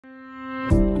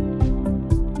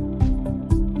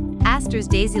Aster's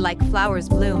daisy-like flowers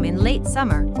bloom in late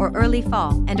summer or early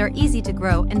fall and are easy to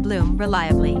grow and bloom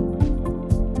reliably.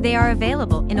 They are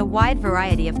available in a wide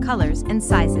variety of colors and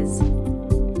sizes.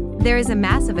 There is a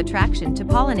massive attraction to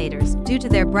pollinators due to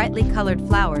their brightly colored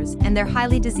flowers and their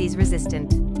highly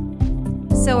disease-resistant.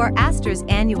 So are Asters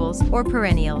annuals or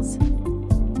perennials.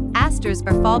 Asters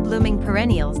are fall-blooming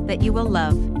perennials that you will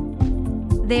love.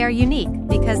 They are unique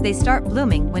because they start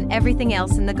blooming when everything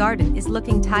else in the garden is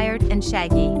looking tired and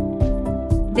shaggy.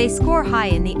 They score high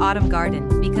in the autumn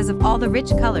garden because of all the rich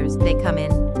colors they come in.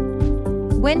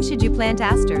 When should you plant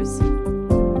Asters?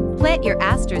 Plant your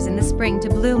Asters in the spring to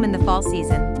bloom in the fall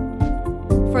season.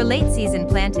 For late-season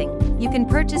planting, you can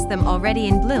purchase them already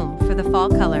in bloom for the fall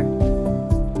color.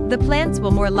 The plants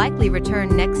will more likely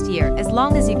return next year as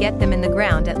long as you get them in the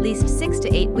ground at least 6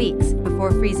 to 8 weeks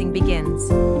before freezing begins.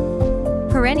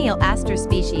 Perennial Aster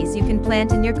species you can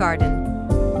plant in your garden.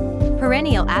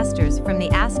 Perennial Asters from the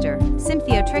Aster,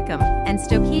 Symphyiotrichum, and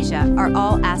Stoechesia are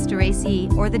all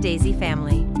Asteraceae or the daisy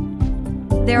family.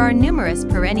 There are numerous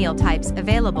perennial types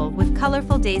available with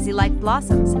colorful daisy-like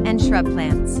blossoms and shrub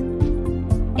plants.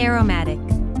 Aromatic.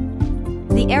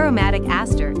 The aromatic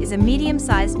Aster is a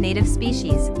medium-sized native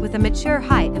species with a mature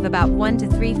height of about 1 to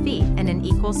 3 feet and an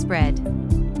equal spread.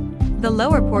 The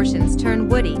lower portions turn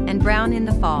woody and brown in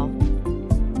the fall.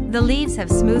 The leaves have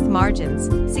smooth margins,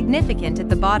 significant at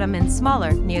the bottom and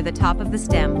smaller near the top of the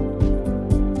stem.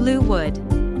 Blue wood.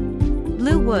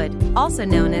 Blue wood, also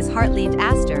known as heart-leaved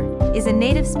aster, is a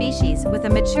native species with a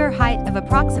mature height of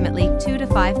approximately 2 to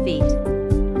 5 feet.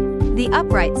 The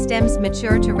upright stems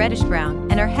mature to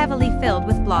reddish-brown and are heavily filled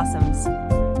with blossoms.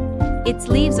 Its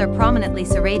leaves are prominently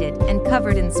serrated and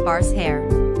covered in sparse hair.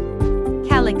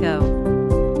 Calico.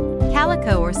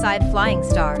 Calico or side flying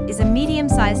star is a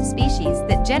medium-sized species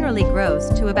that generally grows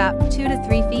to about 2 to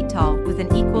 3 feet tall with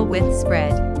an equal width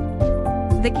spread.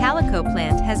 The calico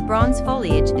plant has bronze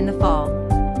foliage in the fall.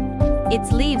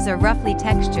 Its leaves are roughly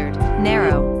textured,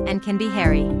 narrow, and can be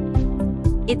hairy.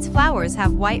 Its flowers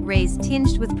have white rays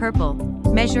tinged with purple,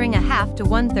 measuring 1/2 to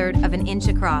 1/3 of an inch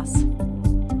across.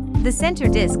 The center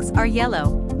discs are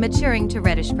yellow, maturing to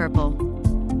reddish purple.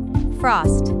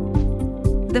 Frost.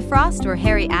 The frost or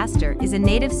hairy aster is a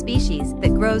native species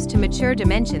that grows to mature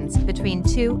dimensions between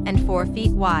 2 and 4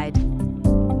 feet wide.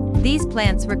 These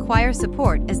plants require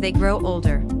support as they grow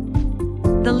older.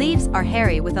 The leaves are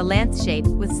hairy with a lance shape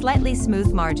with slightly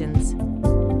smooth margins.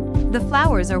 The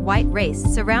flowers are white race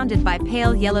surrounded by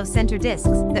pale yellow center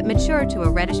discs that mature to a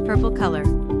reddish-purple color.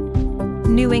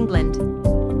 New England.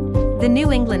 The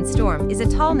New England storm is a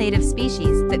tall native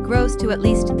species that grows to at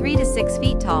least 3 to 6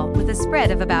 feet tall with a spread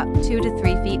of about 2 to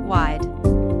 3 feet wide.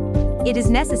 It is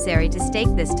necessary to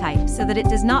stake this type so that it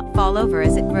does not fall over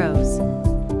as it grows.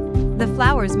 The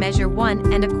flowers measure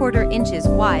 1¼ inches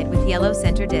wide with yellow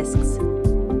center discs.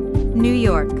 New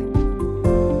York.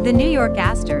 The New York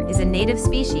aster is a native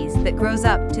species that grows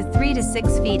up to 3 to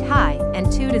 6 feet high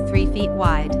and 2 to 3 feet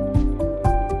wide.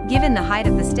 Given the height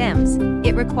of the stems,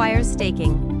 it requires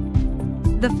staking.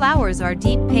 The flowers are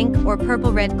deep pink or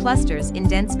purple-red clusters in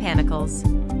dense panicles.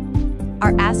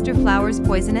 Are aster flowers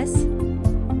poisonous?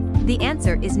 The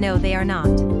answer is no, they are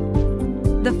not.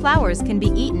 The flowers can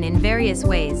be eaten in various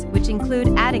ways, which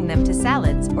include adding them to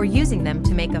salads or using them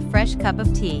to make a fresh cup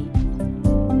of tea.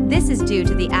 This is due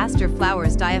to the aster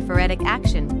flower's diaphoretic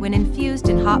action when infused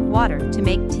in hot water to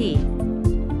make tea.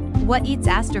 What eats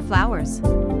aster flowers?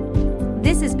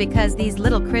 This is because these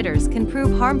little critters can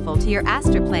prove harmful to your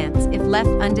aster plants if left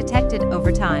undetected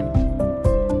over time.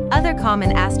 Other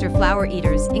common aster flower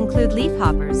eaters include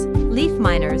leafhoppers, leaf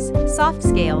miners, soft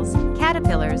scales,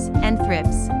 caterpillars, and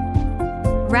thrips.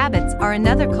 Rabbits are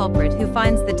another culprit who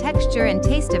finds the texture and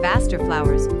taste of aster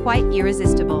flowers quite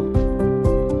irresistible.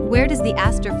 Where does the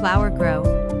aster flower grow?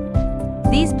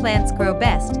 These plants grow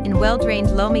best in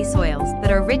well-drained loamy soils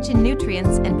that are rich in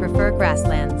nutrients and prefer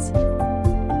grasslands.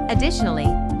 Additionally,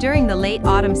 during the late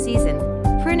autumn season,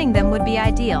 pruning them would be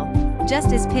ideal,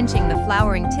 just as pinching the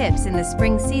flowering tips in the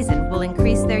spring season will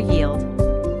increase their yield.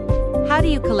 How do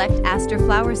you collect aster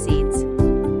flower seeds?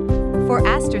 For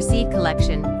aster seed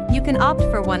collection, you can opt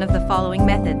for one of the following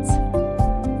methods.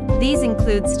 These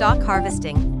include stalk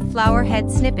harvesting, flower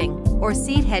head snipping, or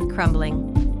seed head crumbling.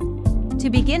 To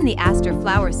begin the aster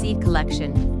flower seed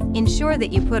collection, ensure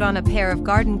that you put on a pair of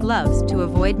garden gloves to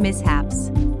avoid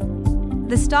mishaps.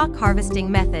 The stalk harvesting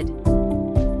method.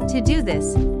 To do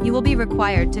this, you will be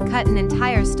required to cut an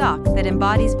entire stalk that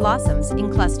embodies blossoms in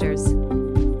clusters.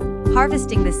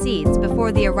 Harvesting the seeds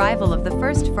before the arrival of the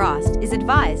first frost is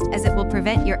advised as it will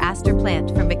prevent your aster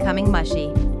plant from becoming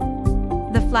mushy.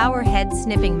 The flower head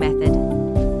snipping method.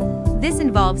 This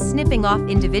involves snipping off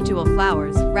individual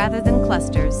flowers rather than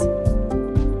clusters.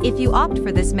 If you opt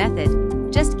for this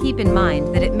method, just keep in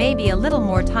mind that it may be a little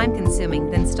more time-consuming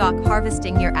than stalk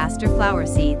harvesting your aster flower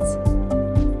seeds.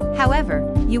 However,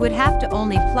 you would have to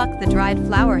only pluck the dried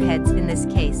flower heads in this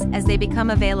case as they become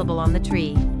available on the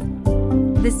tree.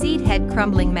 The seed head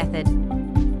crumbling method.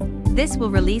 This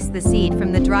will release the seed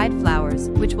from the dried flowers,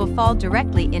 which will fall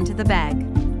directly into the bag.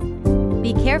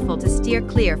 Be careful to steer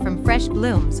clear from fresh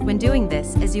blooms when doing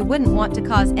this, as you wouldn't want to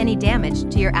cause any damage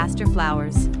to your aster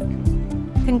flowers.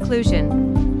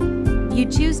 Conclusion: you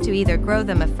choose to either grow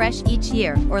them afresh each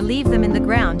year or leave them in the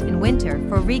ground in winter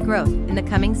for regrowth in the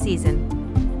coming season.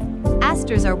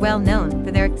 Asters are well known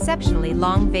for their exceptionally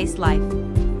long vase life.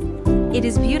 It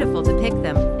is beautiful to pick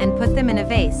them and put them in a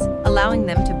vase, allowing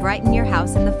them to brighten your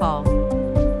house in the fall.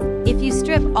 If you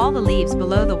strip all the leaves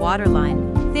below the waterline,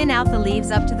 thin out the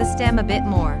leaves up to the stem a bit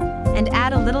more, and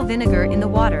add a little vinegar in the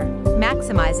water,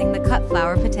 maximizing the cut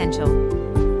flower potential.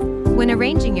 When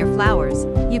arranging your flowers,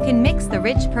 you can mix the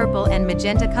rich purple and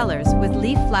magenta colors with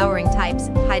leaf flowering types,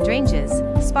 hydrangeas,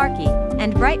 sparky,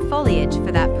 and bright foliage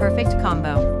for that perfect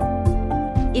combo.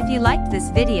 If you liked this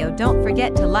video, don't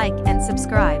forget to like and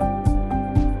subscribe.